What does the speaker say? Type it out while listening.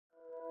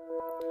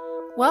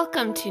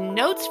Welcome to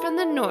Notes from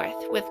the North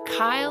with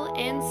Kyle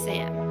and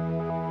Sam.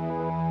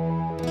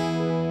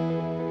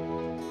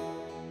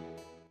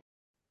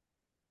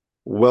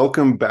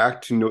 Welcome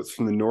back to Notes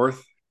from the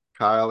North.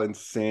 Kyle and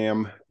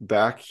Sam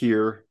back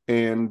here.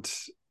 And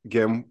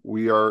again,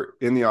 we are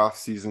in the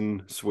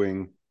off-season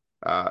swing.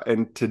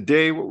 And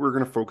today, what we're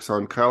going to focus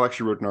on, Kyle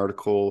actually wrote an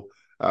article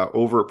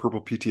over at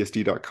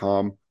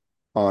purpleptsd.com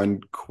on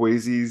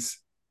Kwesi's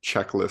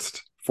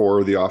checklist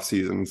for the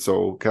off-season.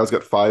 So Kyle's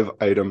got 5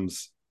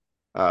 items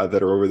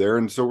that are over there.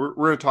 And so we're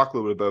going to talk a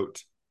little bit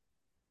about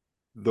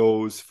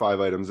those 5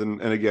 items.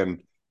 And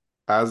again,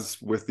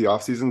 as with the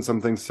off-season,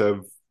 some things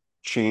have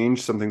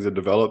changed, some things have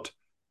developed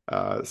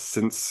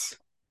since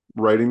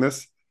writing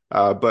this.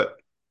 But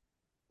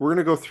we're going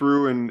to go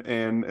through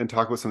and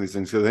talk about some of these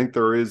things because I think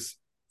there is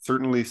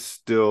certainly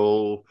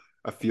still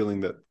a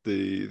feeling that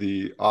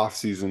the off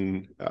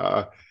season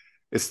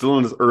is still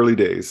in its early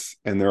days,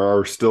 and there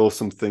are still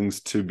some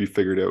things to be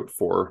figured out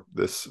for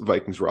this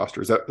Vikings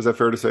roster. Is that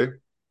fair to say?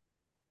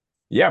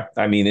 Yeah,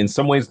 I mean, in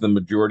some ways, the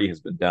majority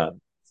has been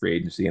done, free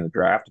agency and the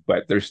draft,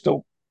 but there's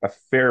still a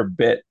fair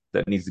bit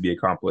that needs to be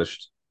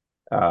accomplished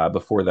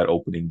before that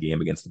opening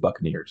game against the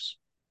Buccaneers.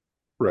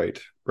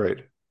 Right,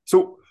 right.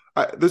 So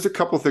there's a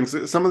couple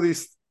things. Some of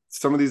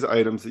these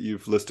items that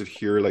you've listed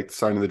here, like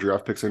signing the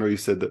draft picks. I know you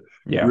said that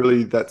Yeah,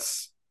 really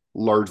that's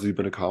largely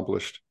been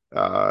accomplished.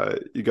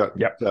 You got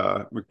yeah,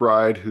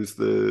 McBride, who's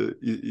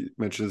you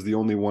mentioned is the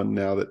only one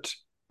now that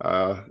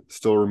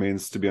still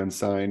remains to be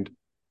unsigned.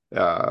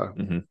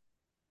 hmm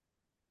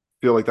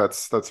Feel like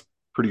that's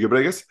pretty good. But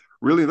I guess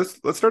really let's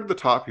start at the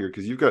top here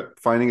because you've got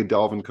finding a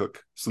Dalvin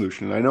Cook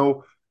solution. And I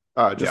know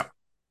just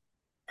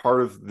yeah,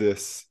 part of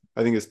this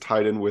I think is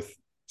tied in with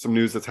some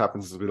news that's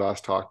happened since we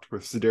last talked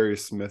with Za'Darius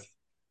Smith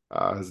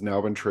has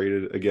now been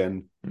traded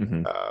again.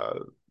 hmm Uh,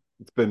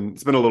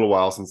 it's been a little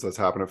while since that's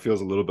happened. It feels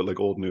a little bit like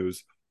old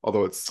news,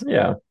 although it's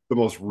yeah, the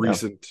most yeah,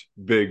 recent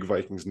big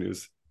Vikings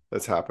news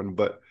that's happened.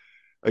 But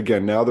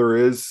again, now there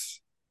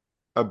is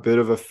a bit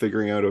of a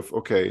figuring out of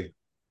okay,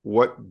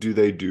 what do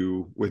they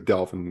do with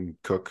Dalvin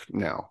Cook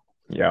now?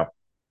 yeah,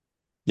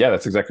 yeah.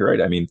 That's exactly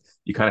right. I mean,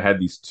 you kind of had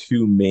these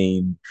two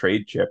main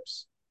trade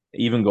chips.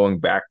 Even going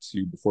back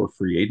to before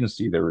free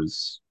agency, there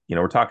was,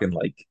 we're talking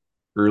like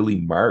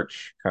early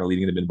March, kind of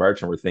leading into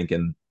mid-March, and we're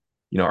thinking,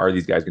 are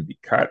these guys going to be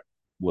cut?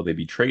 Will they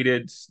be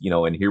traded?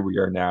 And here we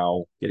are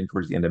now getting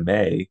towards the end of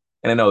May.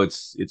 And I know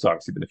it's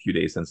obviously been a few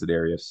days since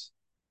Darius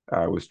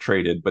was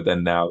traded, but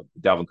then now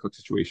the Dalvin Cook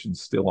situation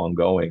is still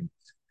ongoing,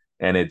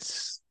 and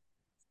it's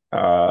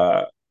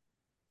uh,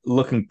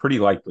 looking pretty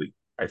likely,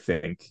 I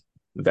think,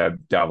 that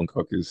Dalvin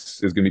Cook is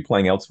going to be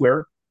playing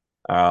elsewhere.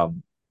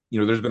 Um,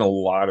 there's been a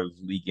lot of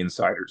league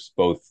insiders,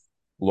 both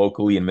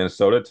locally in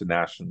Minnesota to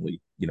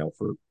nationally,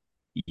 for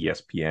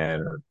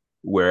ESPN or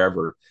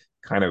wherever,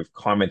 kind of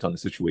comment on the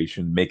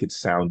situation, make it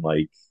sound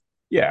like,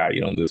 yeah,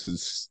 this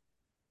is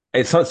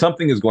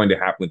something is going to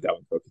happen with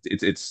Dalvin Cook.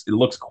 It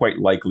looks quite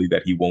likely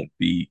that he won't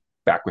be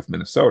back with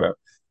Minnesota.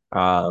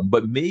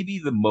 But maybe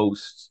the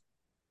most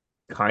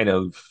kind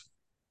of,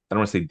 I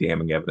don't want to say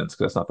damning evidence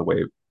because that's not the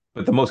way,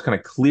 but the most kind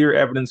of clear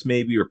evidence,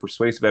 maybe, or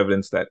persuasive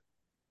evidence that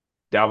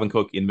Dalvin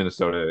Cook in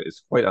Minnesota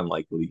is quite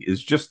unlikely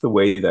is just the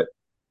way that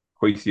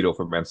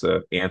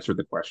Kwesi answered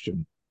the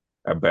question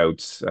about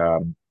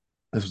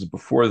this was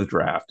before the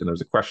draft, and there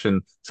was a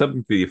question,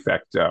 something to the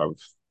effect of,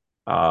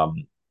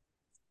 um,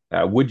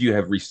 would you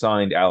have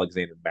re-signed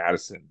Alexander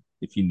Madison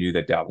if you knew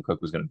that Dalvin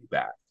Cook was going to be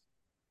back?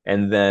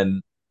 And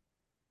then,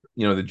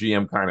 the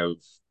GM kind of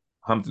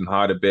humped and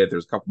hawed a bit.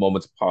 There's a couple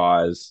moments of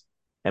pause.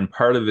 And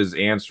part of his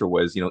answer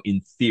was,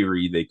 in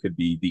theory, they could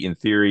be the in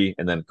theory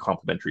and then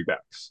complementary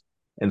backs.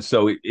 And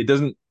so it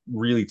doesn't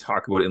really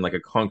talk about it in like a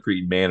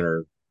concrete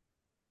manner.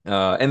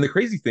 And the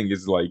crazy thing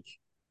is like,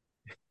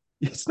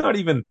 it's not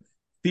even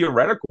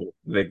theoretical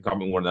they can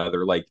complement one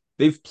another. Like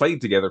they've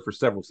played together for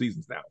several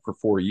seasons now, for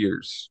 4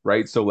 years,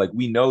 right? So like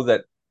we know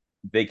that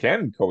they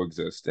can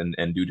coexist and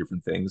do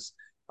different things.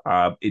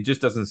 It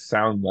just doesn't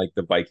sound like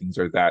the Vikings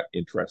are that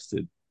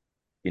interested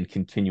in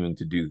continuing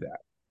to do that,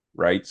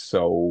 right?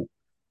 So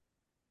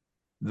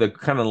the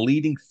kind of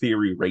leading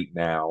theory right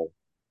now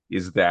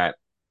is that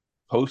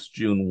post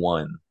June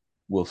 1,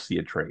 we'll see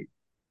a trade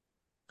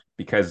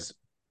because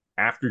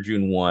after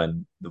June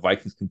 1, the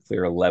Vikings can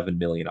clear 11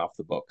 million off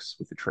the books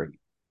with the trade.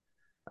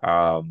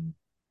 Um,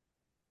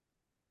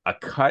 a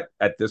cut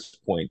at this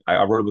point,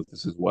 I wrote about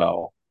this as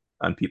well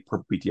on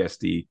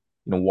PTSD,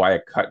 why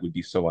a cut would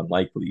be so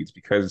unlikely. It's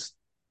because,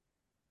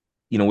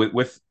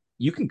 with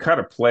you can cut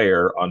a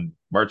player on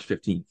March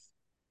 15th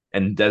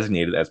and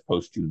designate it as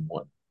post June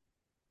 1,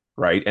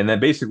 right? And then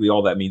basically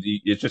all that means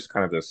it's just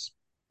kind of this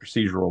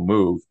procedural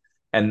move.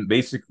 And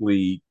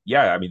basically,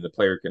 yeah, I mean, the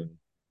player can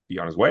be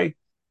on his way.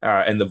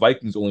 And the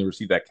Vikings only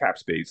receive that cap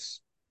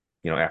space,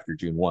 after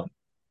June 1.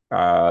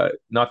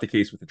 Not the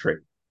case with the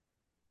trade.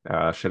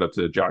 Shout out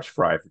to Josh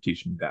Fry for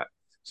teaching me that.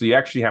 So you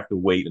actually have to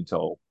wait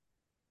until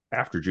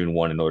after June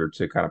 1 in order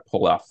to kind of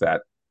pull off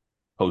that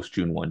post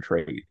June 1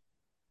 trade.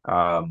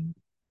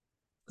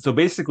 So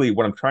basically,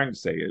 what I'm trying to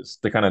say is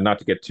to kind of not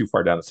to get too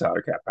far down the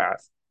salary cap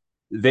path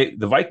the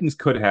Vikings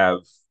could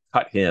have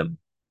cut him,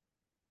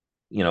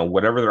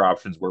 whatever their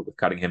options were with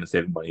cutting him and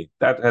saving money.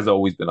 That has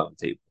always been on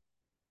the table,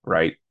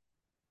 right?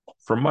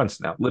 For months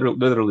now,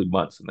 literally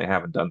months, and they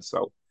haven't done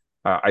so.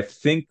 I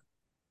think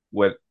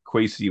what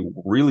Kwesi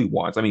really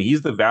wants, I mean,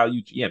 he's the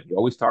value GM. He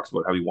always talks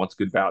about how he wants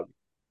good value,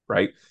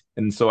 right?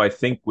 And so I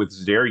think with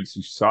Zarius,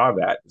 you saw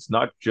that it's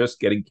not just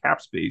getting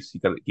cap space.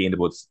 He gained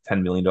about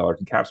 $10 million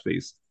in cap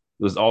space.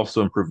 It was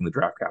also improving the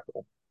draft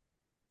capital.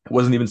 It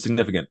wasn't even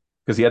significant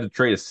because he had to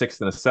trade a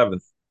sixth and a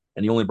seventh,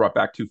 and he only brought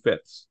back two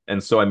fifths.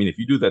 And so, I mean, if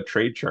you do that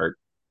trade chart,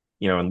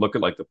 and look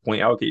at like the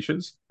point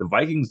allocations, the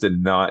Vikings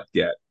did not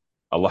get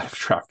a lot of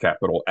draft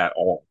capital at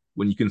all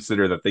when you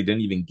consider that they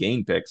didn't even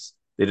gain picks,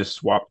 they just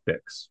swapped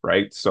picks,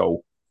 right?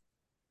 So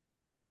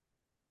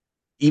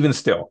even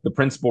still, the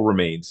principle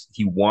remains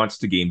he wants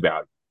to gain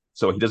value.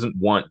 So he doesn't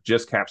want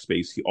just cap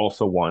space, he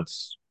also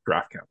wants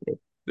draft capital.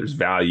 There's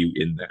value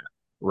in that,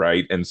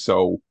 right? And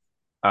so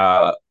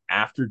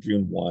after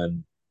June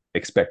 1,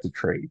 expected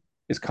trade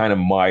is kind of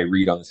my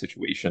read on the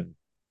situation.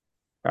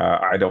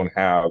 I don't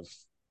have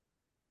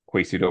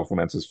Kwesi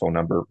Adofo-Mensah's phone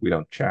number. We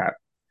don't chat.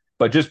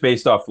 But just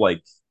based off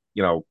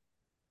the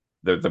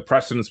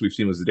precedents we've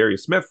seen with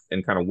Zadarius Smith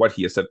and kind of what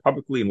he has said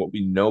publicly and what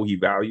we know he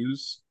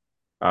values,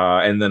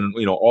 and then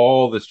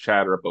all this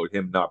chatter about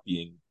him not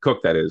being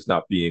Cook, that is,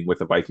 not being with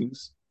the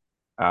Vikings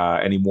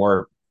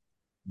anymore.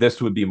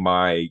 This would be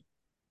my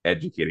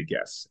educated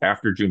guess.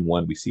 After June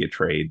 1, we see a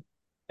trade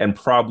and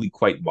probably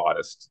quite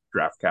modest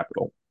draft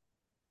capital.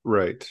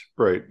 Right.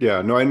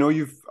 Yeah. No, I know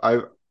you've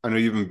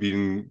been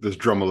beating this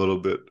drum a little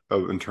bit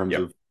in terms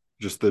of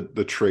just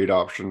the trade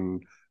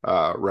option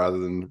rather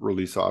than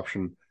release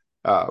option.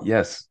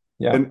 Yes.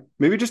 Yeah. And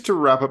maybe just to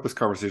wrap up this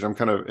conversation, I'm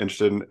kind of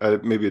interested in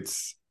maybe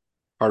it's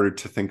harder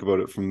to think about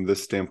it from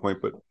this standpoint,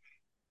 but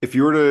if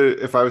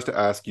I was to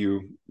ask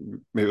you,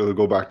 maybe we'll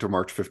go back to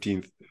March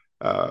 15th,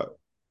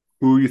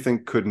 who you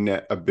think could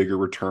net a bigger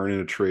return in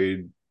a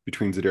trade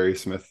between Zadarius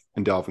Smith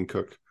and Dalvin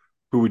Cook?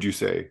 Who would you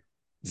say?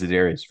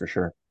 Zadarius for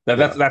sure.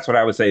 That's what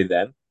I would say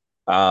then.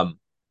 And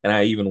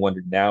I even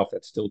wondered now if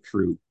that's still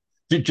true,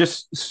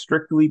 just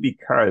strictly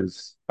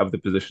because of the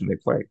position they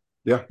play.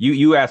 Yeah.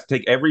 You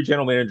take every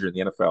general manager in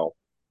the NFL,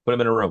 put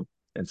them in a room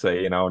and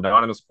say,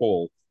 anonymous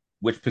poll,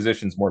 which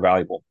position's more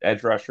valuable,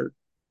 edge rusher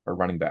or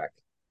running back?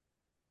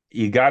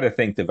 You got to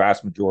think the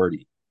vast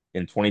majority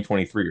in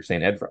 2023 are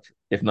saying edge rusher,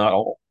 if not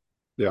all.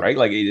 Yeah. Right?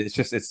 Like it's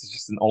just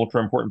an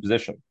ultra important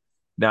position.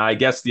 Now, I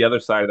guess the other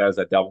side of that is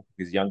that Dalvin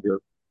is younger.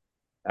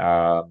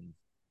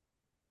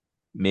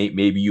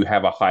 Maybe you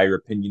have a higher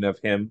opinion of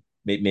him.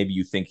 Maybe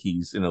you think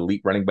he's an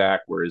elite running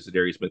back, whereas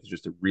Zadarius Smith is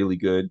just a really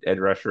good edge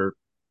rusher.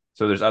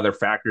 So there's other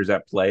factors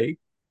at play,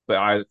 but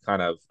I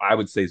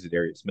would say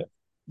Zadarius Smith.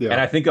 Yeah. And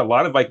I think a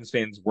lot of Vikings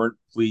fans weren't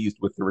pleased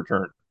with the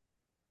return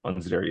on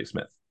Zadarius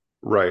Smith.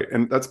 Right.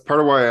 And that's part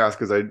of why I ask,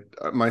 is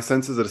my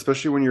sense is that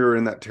especially when you're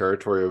in that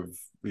territory of,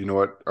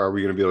 what, are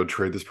we going to be able to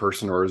trade this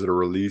person or is it a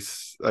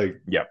release?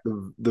 Like, yeah,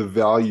 the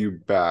value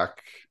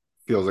back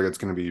feels like it's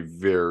going to be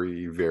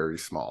very, very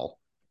small.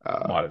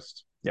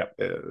 Modest. Yeah.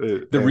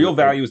 The real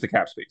value is the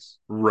cap space.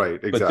 Right.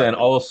 Exactly. But then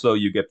also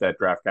you get that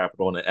draft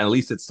capital, and at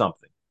least it's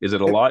something. Is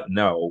it a lot?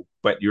 No,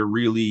 but you're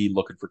really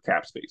looking for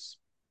cap space.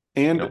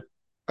 And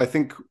I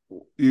think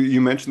you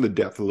mentioned the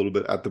depth a little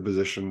bit at the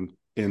position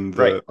in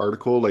the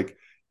article. Like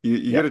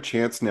you get a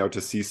chance now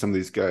to see some of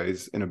these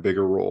guys in a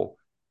bigger role.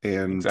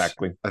 And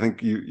exactly. I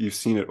think you've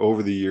seen it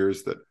over the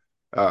years that,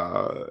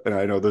 and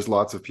I know there's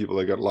lots of people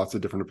that got lots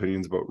of different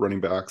opinions about running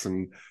backs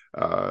and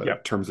in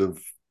terms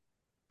of,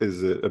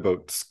 is it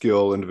about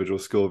individual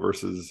skill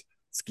versus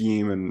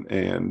scheme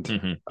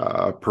and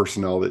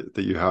personnel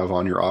that you have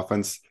on your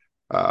offense.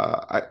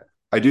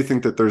 I do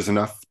think that there's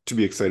enough to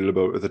be excited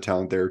about with the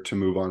talent there to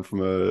move on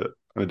from a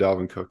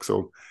Dalvin Cook.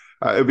 So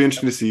it'll be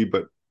interesting to see,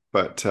 but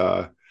it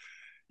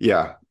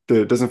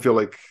doesn't feel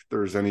like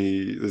there's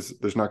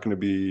not going to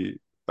be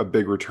a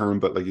big return,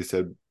 but like you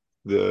said,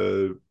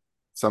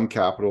 some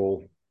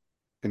capital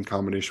in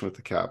combination with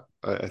the cap,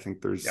 I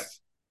think that's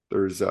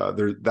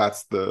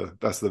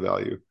the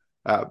value.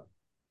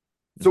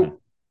 So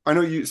I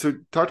know you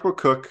talked about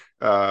Cook.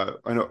 I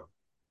know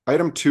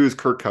item 2 is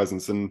Kirk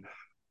Cousins, and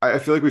I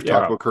feel like we've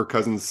talked about Kirk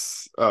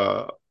Cousins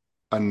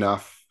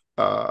enough.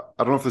 I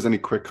don't know if there's any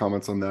quick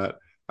comments on that,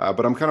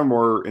 but I'm kind of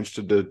more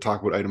interested to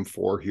talk about item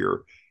 4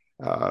 here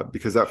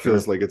because that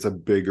feels like it's a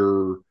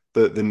bigger,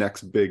 the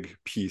next big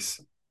piece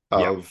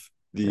of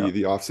the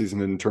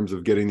offseason in terms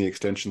of getting the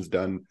extensions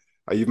done.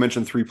 You've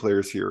mentioned 3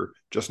 players here: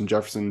 Justin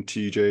Jefferson,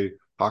 TJ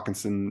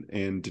Hawkinson,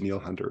 and Danielle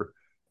Hunter.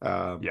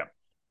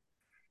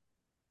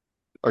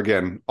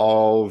 Again,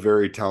 all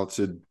very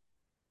talented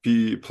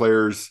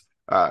players.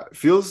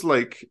 Feels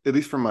like, at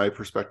least from my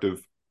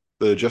perspective,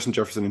 the Justin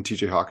Jefferson and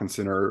TJ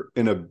Hawkinson are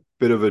in a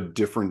bit of a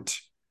different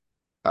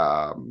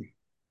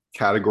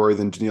category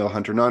than Danielle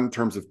Hunter, not in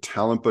terms of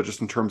talent, but just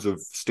in terms of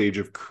stage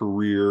of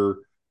career,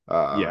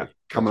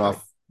 coming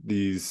off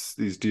these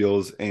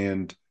deals.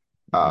 And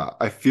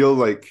I feel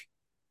like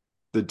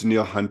the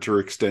Danielle Hunter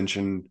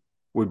extension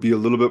would be a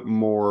little bit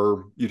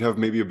more, you'd have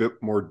maybe a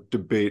bit more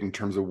debate in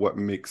terms of what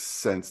makes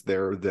sense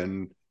there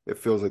than it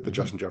feels like the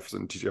Justin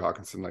Jefferson, TJ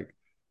Hawkinson, like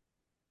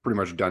pretty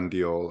much done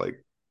deal.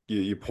 Like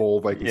you poll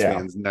Vikings Yeah.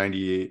 fans,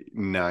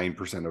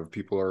 98.9% of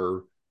people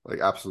are like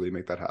absolutely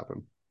make that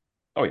happen.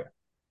 Oh yeah.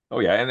 Oh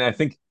yeah. And I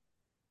think,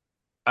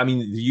 I mean,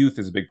 the youth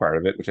is a big part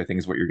of it, which I think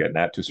is what you're getting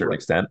at to a certain Right.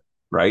 extent,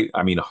 right?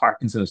 I mean,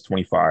 Hawkinson is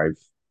 25,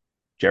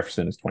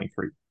 Jefferson is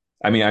 23.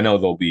 I mean, I know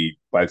they'll be,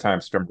 by the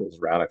time September rolls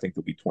around, I think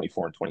they'll be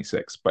 24 and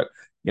 26. But,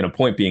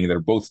 point being, they're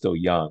both still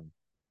young.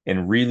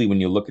 And really, when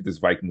you look at this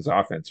Vikings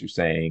offense, you're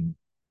saying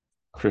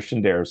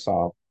Christian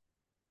Darrisaw,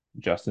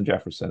 Justin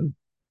Jefferson,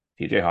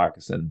 TJ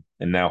Hawkinson,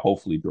 and now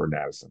hopefully Jordan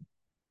Addison.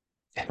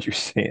 And you're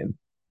saying,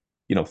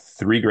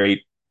 three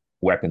great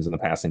weapons in the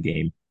passing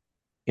game,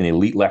 an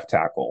elite left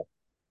tackle.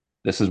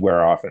 This is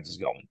where our offense is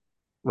going,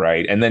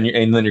 right? And then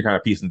you're kind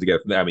of piecing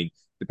together. I mean,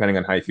 depending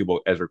on how you feel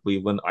about Ezra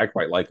Cleveland, I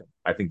quite like him.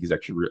 I think he's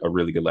actually a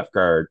really good left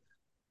guard.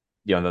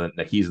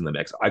 That he's in the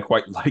mix. I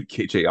quite like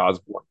KJ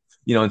Osborne.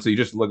 And so you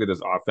just look at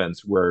this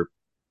offense where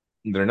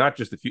they're not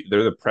just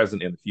they're the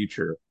present and the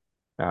future.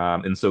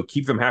 And so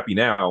keep them happy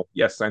now.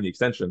 Yes, sign the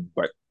extension,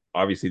 but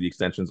obviously the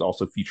extension is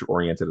also future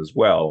oriented as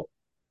well,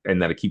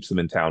 and that it keeps them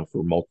in town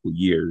for multiple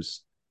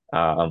years.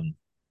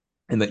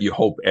 And that you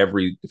hope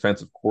every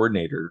defensive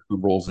coordinator who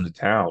rolls into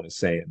town is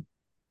saying,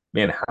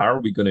 man, how are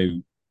we going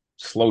to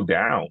slow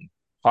down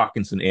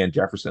Hawkinson and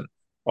Jefferson?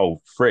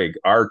 Oh, frig,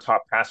 our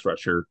top pass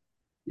rusher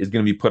is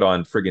going to be put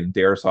on friggin'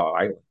 Darrisaw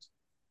Island.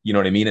 You know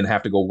what I mean? And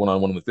have to go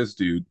one-on-one with this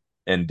dude.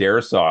 And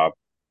Darrisaw,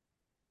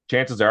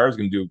 chances are, is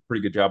going to do a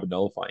pretty good job of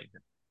nullifying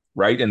him.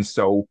 Right. And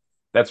so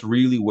that's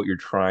really what you're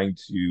trying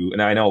to.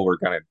 And I know we're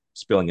kind of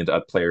spilling into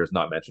players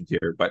not mentioned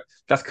here, but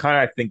that's kind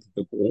of, I think,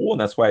 the goal.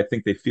 And that's why I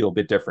think they feel a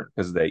bit different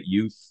because of that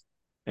youth.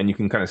 And you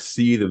can kind of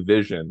see the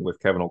vision with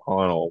Kevin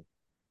O'Connell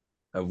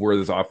of where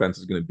this offense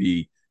is going to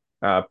be.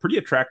 Pretty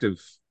attractive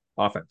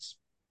offense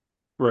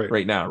Right.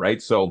 right now,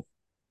 right? So,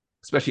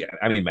 especially,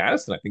 I mean,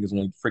 Madison, I think, is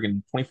only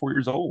friggin' 24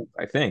 years old,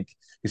 I think,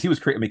 because he was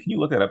crazy. I mean, can you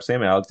look that up?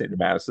 Sam Alexander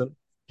Madison,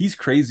 he's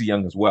crazy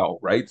young as well,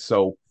 right?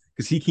 So,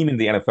 because he came into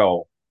the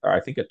NFL, I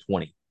think, at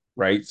 20,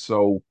 right?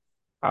 So,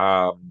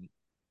 um,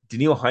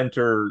 Daniil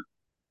Hunter,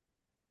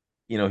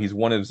 he's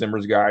one of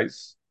Zimmer's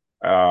guys.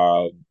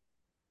 Uh,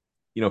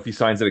 if he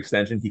signs that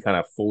extension, he kind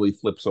of fully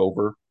flips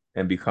over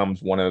and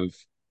becomes one of,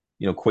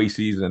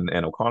 Kwesi's and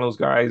O'Connell's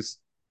guys.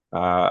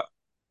 Uh,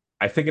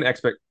 I think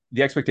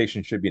the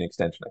expectation should be an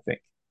extension, I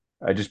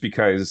think, just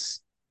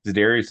because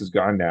Za'Darius is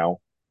gone now.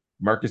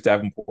 Marcus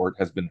Davenport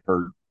has been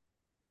hurt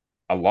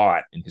a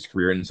lot in his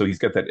career, and so he's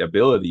got that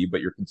ability, but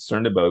you're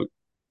concerned about,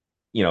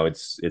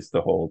 it's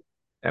the whole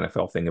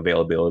NFL thing,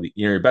 availability.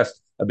 Your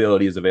best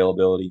ability is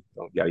availability.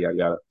 Oh, yada yada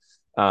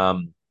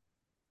yada.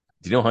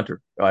 Daniil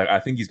Hunter, I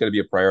think he's going to be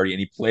a priority, and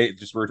he played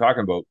just we were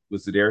talking about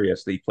with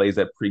Za'Darius. That he plays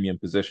that premium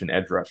position,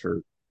 edge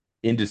rusher,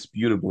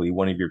 indisputably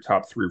one of your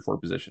top 3 or 4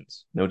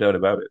 positions, no doubt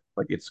about it.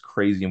 Like it's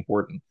crazy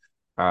important.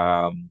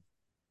 Um,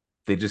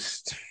 they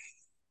just,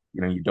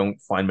 you don't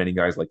find many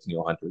guys like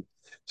Daniil Hunter.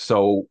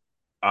 So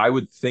I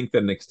would think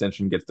that an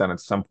extension gets done at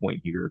some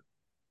point here,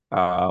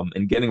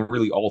 and getting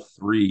really all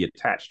 3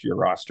 attached to your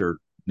roster,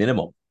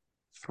 minimum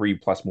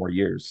 3+ more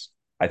years,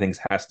 I think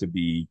has to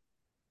be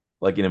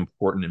like an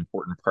important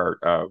part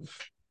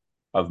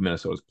of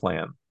Minnesota's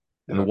plan.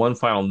 And the Yeah. one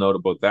final note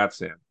about that,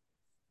 Sam,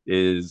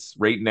 is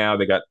right now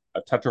they got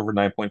a touch over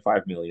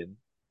 9.5 million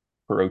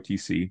per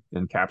OTC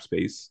in cap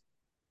space.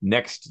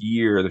 Next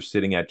year they're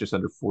sitting at just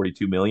under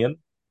 42 million.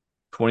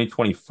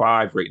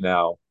 2025 right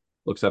now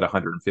looks at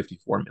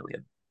 154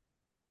 million.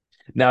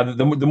 Now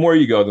the more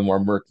you go, the more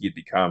murky it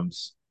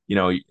becomes.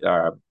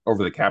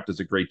 Over the cap does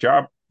a great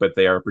job, but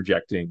they are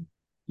projecting,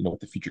 what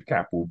the future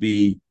cap will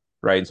be,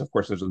 right? And so of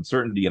course there's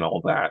uncertainty and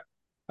all that.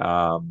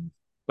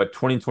 But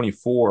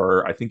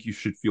 2024, I think you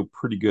should feel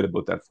pretty good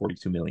about that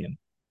 42 million,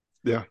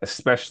 Yeah.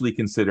 especially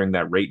considering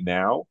that right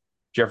now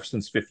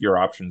Jefferson's 5th-year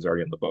option is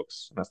already on the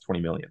books, and that's 20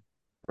 million,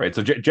 right?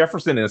 So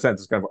Jefferson, in a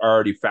sense, is kind of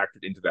already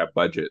factored into that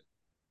budget,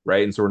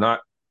 right? And so we're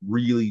not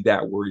really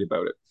that worried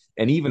about it.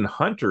 And even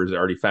Hunter is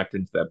already factored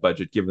into that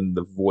budget, given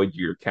the void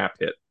year cap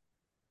hit.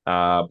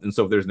 And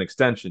so if there's an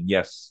extension,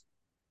 yes,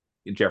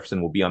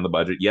 Jefferson will be on the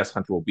budget. Yes,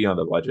 Hunter will be on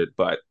the budget,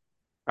 but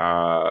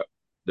uh,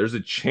 there's a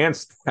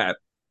chance that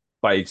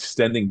by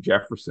extending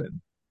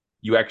Jefferson,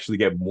 you actually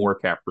get more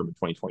cap room in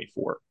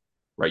 2024,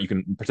 right? You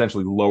can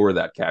potentially lower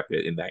that cap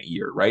hit in that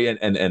year, right?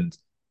 And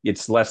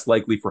it's less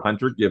likely for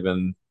Hunter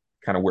given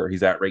kind of where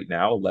he's at right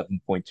now,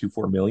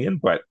 11.24 million,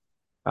 but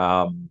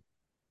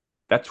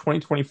that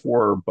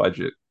 2024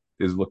 budget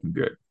is looking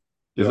good.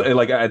 Is Yeah.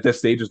 like at this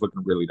stage is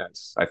looking really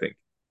nice, I think.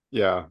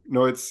 Yeah.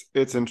 No, it's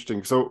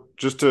interesting. So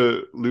just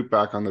to loop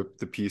back on the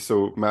piece,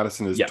 so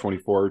Madison is Yeah,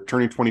 24,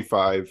 turning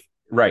 25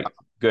 right.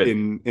 Good.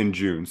 in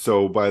June.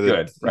 So by the Good.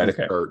 Right. season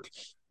Okay. start,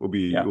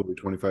 Yeah. will be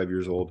 25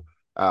 years old.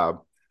 Uh,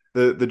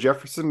 the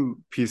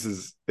Jefferson piece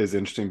is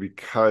interesting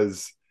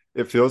because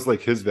it feels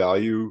like his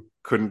value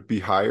couldn't be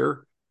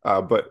higher.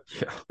 But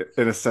Yeah.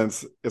 in a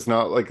sense, it's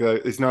not like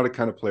he's not a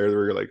kind of player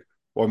where you're like,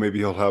 well, maybe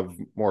he'll have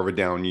more of a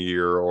down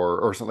year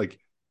or something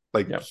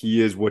like Yeah.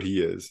 he is what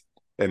he is,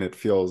 and it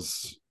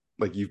feels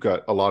like you've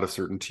got a lot of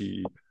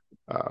certainty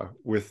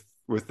with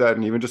that,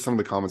 and even just some of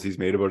the comments he's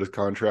made about his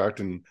contract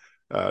and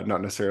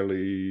not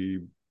necessarily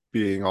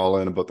being all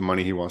in about the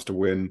money he wants to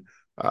win.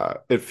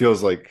 It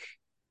feels like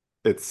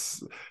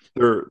it's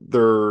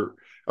they're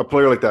a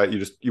player like that.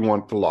 You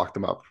want to lock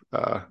them up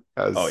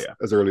Oh yeah.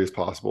 as early as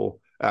possible.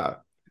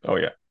 Oh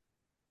yeah.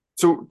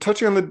 So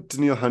touching on the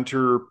Daniil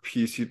Hunter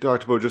piece, you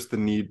talked about just the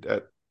need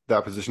at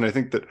that position. I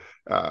think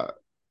that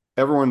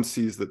everyone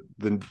sees that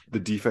the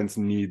defense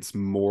needs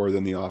more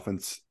than the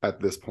offense at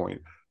this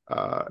point.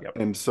 Yep.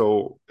 And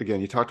so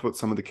again, you talked about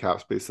some of the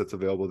cap space that's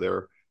available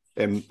there.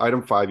 And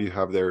item 5 you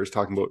have there is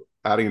talking about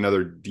adding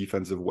another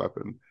defensive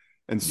weapon.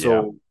 And Yeah.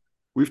 so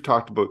we've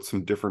talked about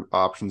some different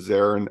options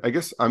there. And I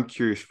guess I'm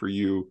curious for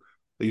you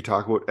that you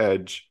talk about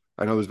edge.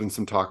 I know there's been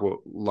some talk about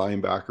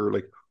linebacker.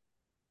 Like,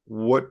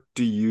 what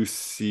do you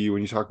see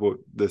when you talk about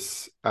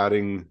this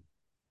adding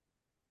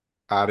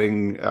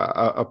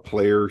a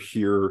player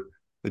here?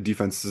 The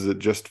defense, does it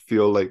just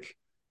feel like?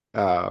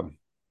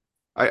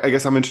 I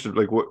guess I'm interested.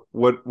 Like,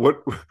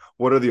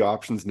 what are the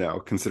options now?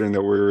 Considering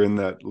that we're in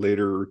that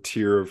later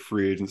tier of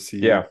free agency,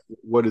 Yeah.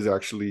 what is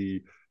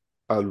actually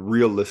a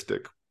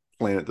realistic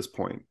plan at this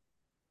point?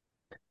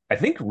 I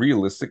think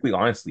realistically,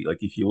 honestly,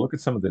 like if you look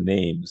at some of the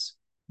names,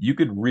 you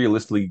could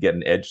realistically get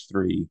an edge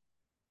three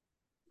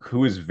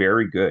who is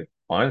very good,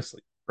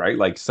 honestly, right?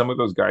 Like some of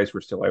those guys who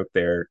are still out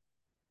there,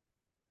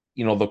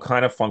 they'll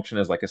kind of function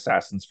as like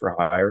assassins for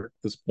hire at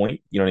this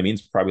point. You know what I mean?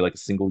 It's probably like a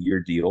single year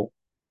deal,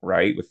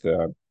 right? With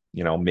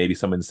maybe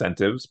some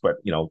incentives, but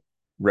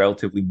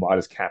relatively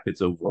modest cap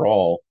hits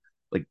overall.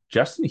 Like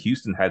Justin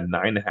Houston had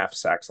 9.5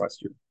 sacks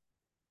last year.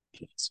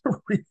 He's a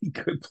really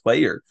good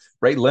player,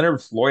 right?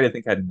 Leonard Floyd, I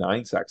think, had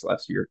 9 sacks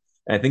last year.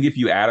 And I think if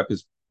you add up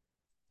his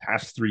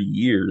past 3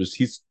 years,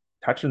 he's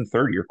touching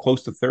 30 or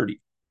close to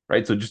 30,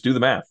 right? So just do the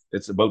math.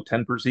 It's about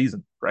 10 per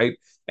season, right?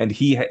 And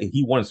he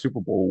won a Super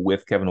Bowl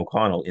with Kevin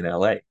O'Connell in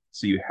LA.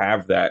 So you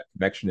have that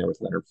connection there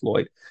with Leonard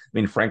Floyd. I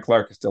mean, Frank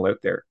Clark is still out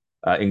there.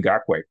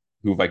 Ngakoue,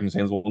 who Vikings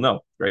fans will know,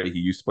 right? He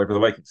used to play for the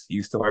Vikings.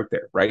 He's still out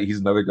there, right? He's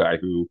another guy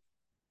who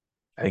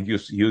I think he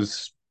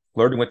was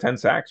flirting with 10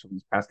 sacks for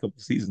these past couple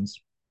of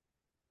seasons.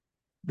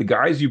 The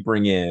guys you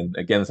bring in,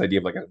 again, this idea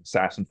of like an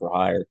assassin for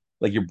hire,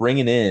 like you're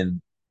bringing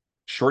in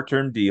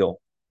short-term deal,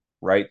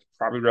 right?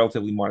 Probably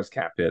relatively modest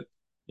cap hit,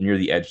 and you're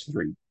the edge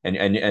three.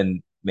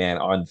 And man,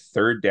 on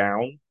third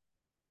down,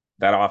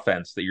 that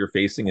offense that you're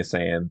facing is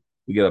saying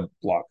we got to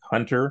block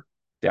Hunter,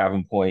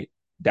 Davenport,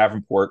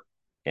 Davenport,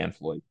 and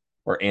Floyd,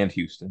 and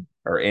Houston,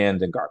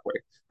 and Ngakoue,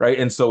 right?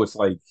 And so it's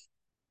like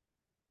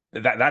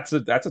that's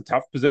a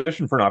tough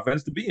position for an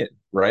offense to be in,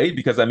 right?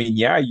 Because I mean,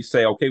 yeah, you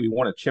say, okay, we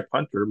want to chip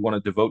Hunter, we want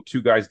to devote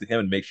 2 guys to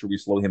him and make sure we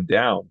slow him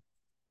down.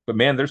 But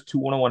man, there's 2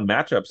 one-on-one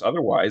matchups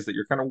otherwise that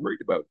you're kind of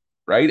worried about,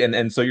 right?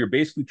 And so you're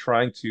basically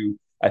trying to,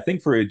 I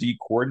think, for a D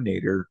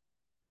coordinator,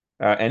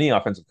 any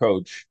offensive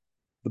coach,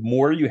 the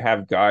more you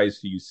have guys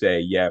who you say,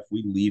 yeah, if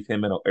we leave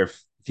him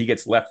if he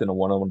gets left in a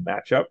one-on-one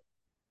matchup,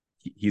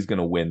 he's going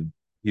to win.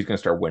 He's going to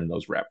start winning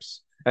those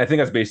reps. And I think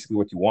that's basically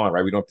what you want,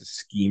 right? We don't have to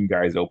scheme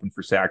guys open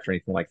for sacks or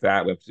anything like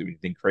that. We don't have to do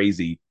anything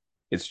crazy.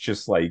 It's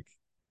just like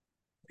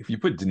if you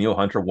put Daniil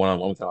Hunter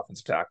one-on-one with an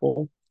offensive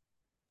tackle,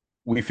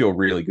 we feel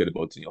really good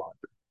about Daniil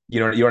Hunter. You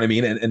know what I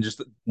mean? And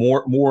just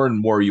more and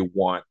more you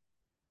want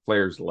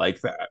players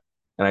like that.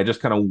 And I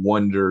just kind of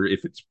wonder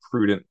if it's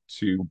prudent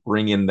to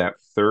bring in that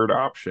third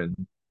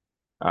option,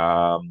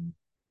 um,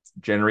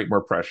 generate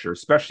more pressure,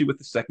 especially with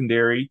the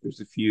secondary. There's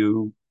a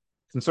few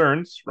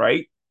concerns,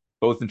 right?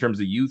 Both in terms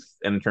of youth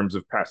and in terms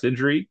of past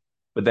injury,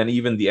 but then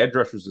even the edge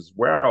rushers as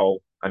well.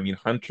 I mean,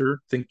 Hunter,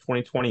 think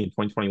 2020 and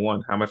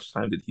 2021, how much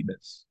time did he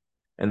miss?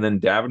 And then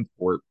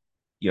Davenport,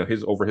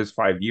 his over his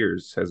 5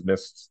 years has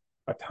missed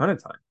a ton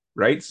of time,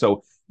 right?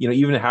 So,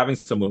 even having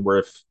someone where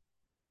if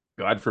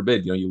God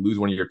forbid, you lose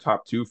one of your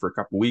top two for a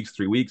couple weeks,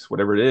 3 weeks,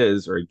 whatever it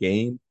is, or a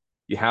game,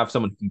 you have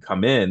someone who can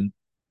come in,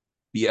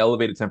 be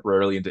elevated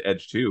temporarily into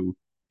edge two,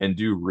 and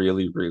do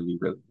really, really,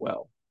 really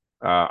well.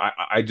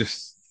 I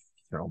just,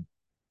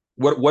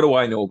 what do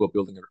I know about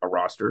building a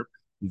roster?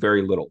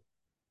 Very little,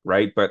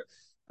 right? But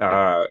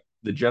the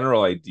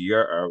general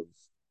idea of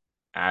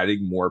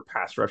adding more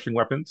pass rushing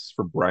weapons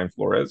for Brian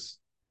Flores,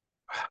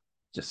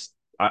 just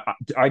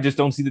I just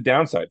don't see the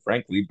downside,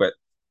 frankly. But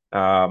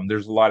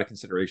there's a lot of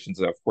considerations,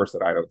 of course,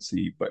 that I don't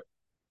see. But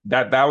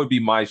that would be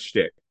my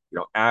shtick.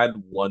 Add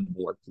one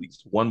more,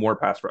 please, one more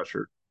pass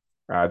rusher.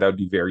 That would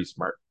be very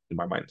smart in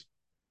my mind.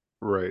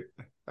 Right.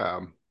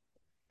 Um,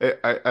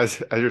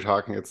 as you're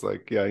talking, it's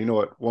like, yeah, you know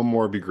what? One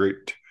more would be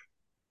great.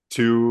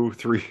 2,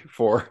 3,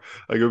 4.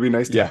 Like it would be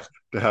nice Yeah,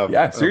 to have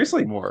yeah,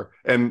 seriously. more.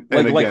 And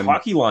Like again,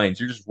 hockey lines,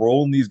 you're just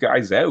rolling these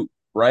guys out,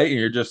 right? And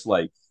you're just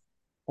like,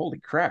 holy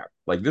crap!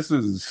 Like this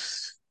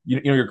is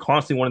you're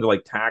constantly wanting to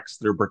like tax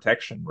their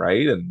protection,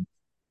 right? And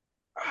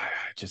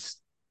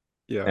just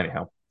yeah.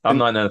 anyhow, I'm And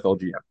not an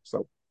NFL GM,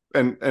 so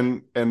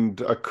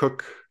and a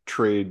Cook.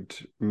 trade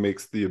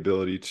makes the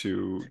ability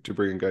to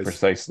bring in guys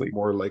Precisely.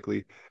 more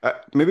likely.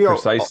 Maybe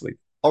Precisely.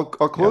 I'll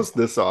Yeah. close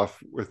this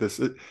off with this.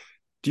 Do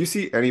you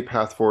see any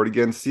path forward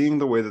again? Seeing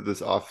the way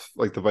that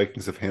like the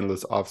Vikings have handled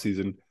this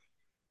offseason,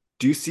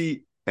 do you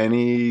see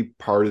any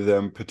part of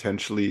them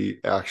potentially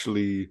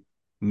actually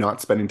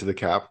not spending to the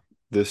cap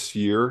this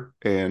year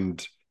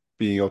and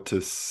being able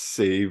to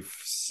save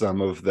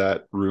some of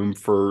that room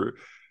Yeah.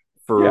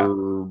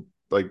 for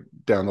like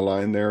down the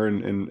line there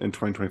in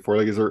 2024?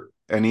 Like, is there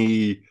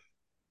any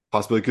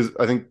possibility? Because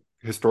I think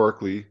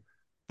historically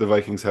the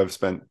Vikings have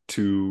spent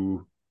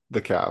to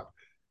the cap,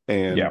 Yeah.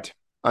 and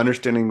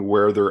understanding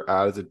where they're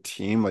at as a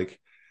team, like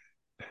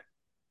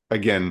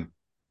again,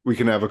 we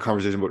can have a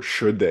conversation about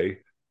should they,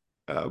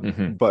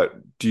 Hmm. but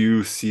do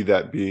you see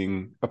that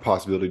being a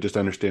possibility? Just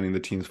understanding the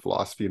team's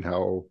philosophy and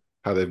how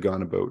they've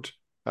gone about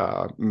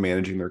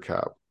managing their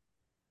cap.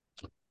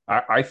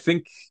 I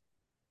think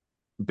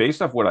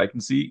based off what I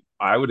can see,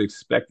 I would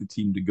expect the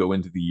team to go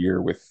into the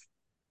year with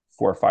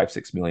 4, 5,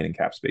 6 million in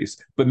cap space,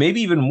 but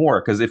maybe even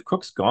more because if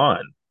Cook's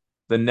gone,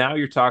 then now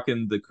you're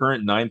talking the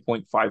current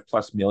 9.5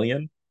 plus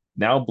million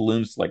now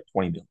balloons to like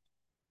 20 million,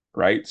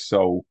 right?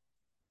 So,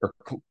 or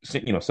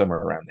somewhere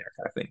around there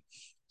kind of thing.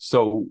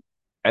 So,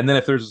 and then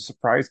if there's a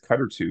surprise cut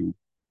or two,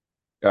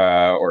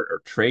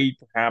 or trade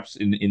perhaps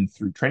in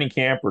through training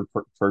camp or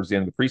towards the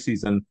end of the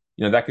preseason,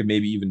 that could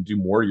maybe even do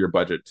more to your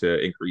budget to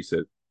increase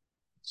it.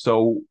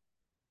 So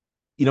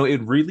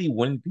it really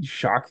wouldn't be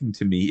shocking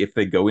to me if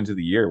they go into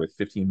the year with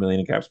 15 million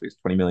in cap space,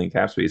 20 million in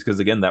cap space, because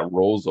again, that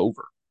rolls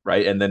over,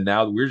 right? And then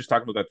now we're just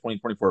talking about that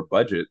 2024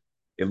 budget.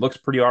 It looks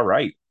pretty all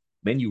right.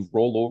 Then you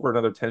roll over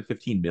another 10,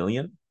 15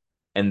 million.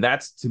 And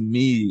that's to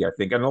me, I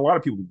think, and a lot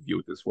of people view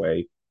it this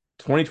way.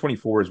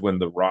 2024 is when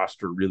the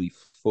roster really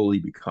fully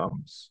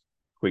becomes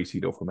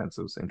Kwesi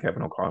Dofamensis and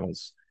Kevin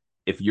O'Connell's.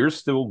 If you're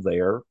still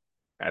there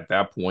at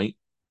that point,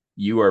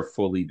 you are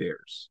fully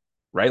theirs,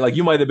 right? Like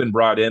you might have been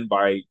brought in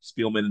by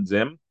Spielman and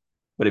Zim,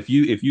 but if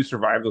you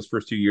survive those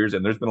first 2 years,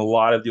 and there's been a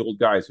lot of the old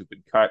guys who've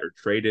been cut or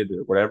traded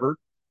or whatever,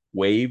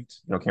 waived.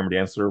 Cameron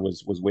Dantzler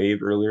was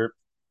waived earlier.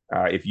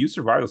 If you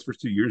survive those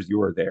first 2 years,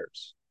 you are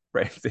theirs,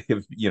 right?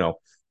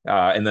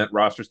 And that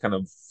roster's kind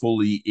of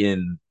fully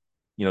in,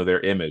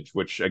 their image.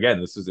 Which again,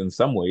 this is in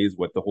some ways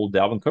what the whole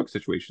Dalvin Cook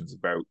situation is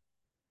about.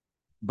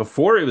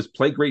 Before it was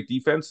play great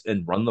defense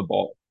and run the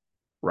ball,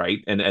 right?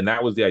 And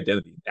that was the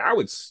identity. Now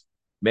it's,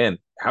 man,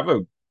 have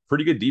a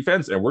pretty good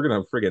defense, and we're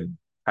gonna friggin'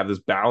 have this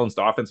balanced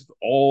offense with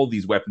all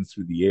these weapons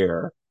through the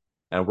air,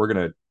 and we're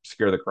gonna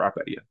scare the crap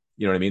out of you.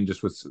 You know what I mean?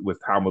 Just with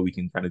how we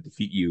can kind of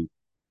defeat you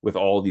with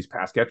all these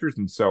pass catchers.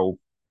 And so,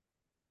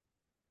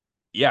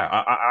 yeah,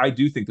 I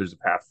do think there's a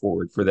path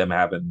forward for them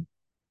having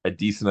a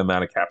decent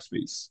amount of cap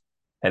space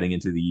heading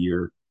into the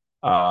year.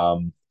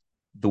 Um,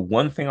 the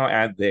one thing I'll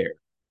add there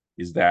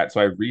is that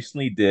I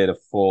recently did a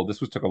full. This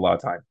was took a lot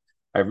of time.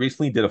 I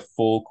recently did a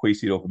full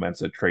Kwesi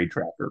Mensa trade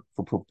tracker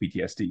for Pro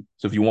PTSD.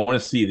 So if you want to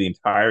see the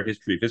entire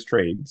history of his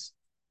trades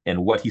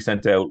and what he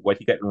sent out, what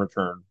he got in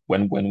return,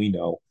 when we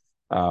know,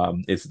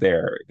 it's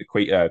there. The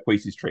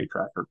Kwesi's trade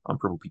tracker on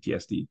Purple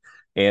PTSD,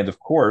 and of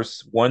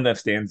course, one that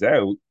stands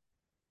out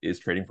is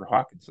trading for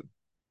Hawkinson,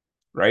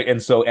 right?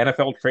 And so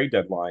NFL trade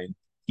deadline,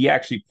 he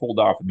actually pulled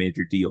off a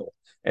major deal.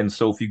 And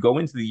so if you go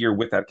into the year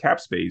with that cap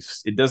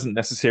space, it doesn't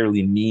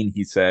necessarily mean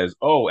he says,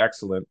 "Oh,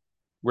 excellent,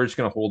 we're just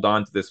going to hold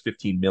on to this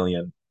 15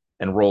 million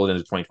and roll it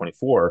into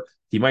 2024."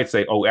 He might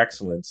say, "Oh,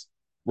 excellent,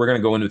 we're going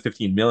to go into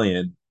 15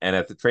 million, and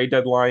at the trade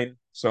deadline,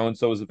 so and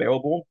so is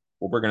available.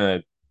 Well, we're going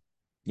to,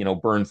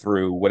 burn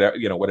through whatever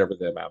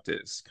the amount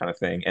is, kind of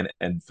thing,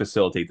 and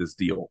facilitate this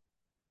deal."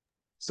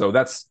 So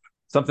that's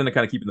something to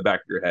kind of keep in the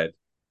back of your head.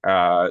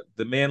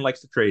 The man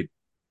likes to trade.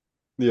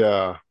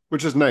 Yeah,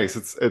 which is nice.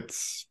 It's It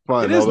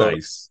fun, is although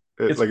nice.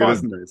 It's it is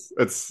fun.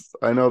 nice.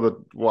 I know that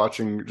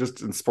watching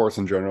just in sports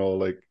in general,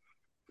 like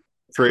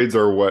trades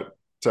are what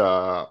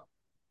uh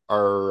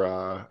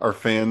our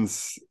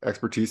fans'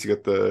 expertise. You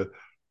get the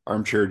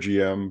armchair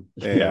GM,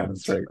 Yeah, and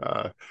that's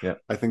right. Yeah,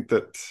 I think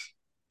that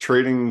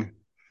trading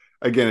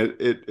again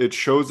it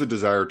shows a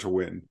desire to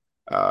win,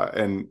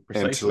 and to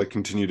precisely. like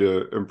continue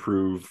to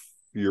improve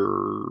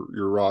your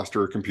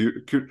roster,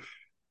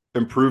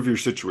 improve your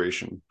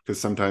situation, because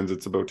sometimes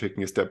it's about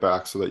taking a step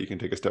back so that you can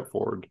take a step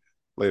forward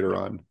later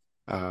Yeah.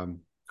 on.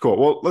 Cool.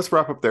 Well, let's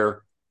wrap up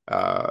there.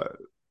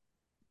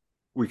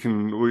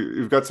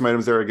 We've got some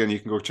items there. Again, you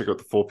can go check out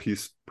the full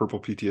piece,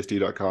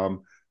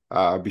 purpleptsd.com.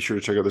 Be sure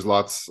to check out, there's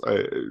lots.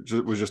 I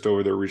was just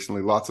over there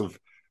recently, lots of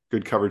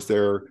good coverage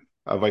there.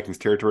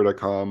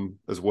 Vikingsterritory.com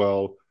as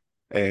well.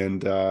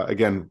 And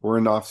again, we're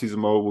in off-season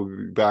mode. We'll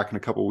be back in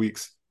a couple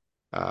weeks.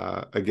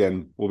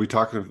 Again, we'll be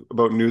talking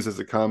about news as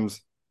it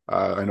comes.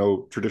 I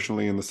know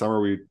traditionally in the summer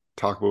we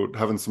talk about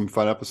having some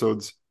fun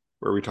episodes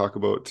where we talk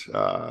about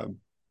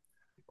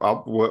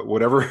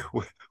whatever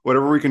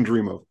whatever we can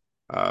dream of.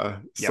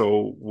 Yeah.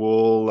 So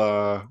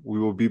we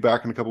will be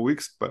back in a couple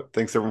weeks. But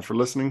thanks everyone for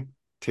listening.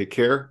 Take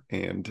care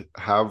and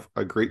have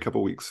a great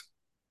couple weeks.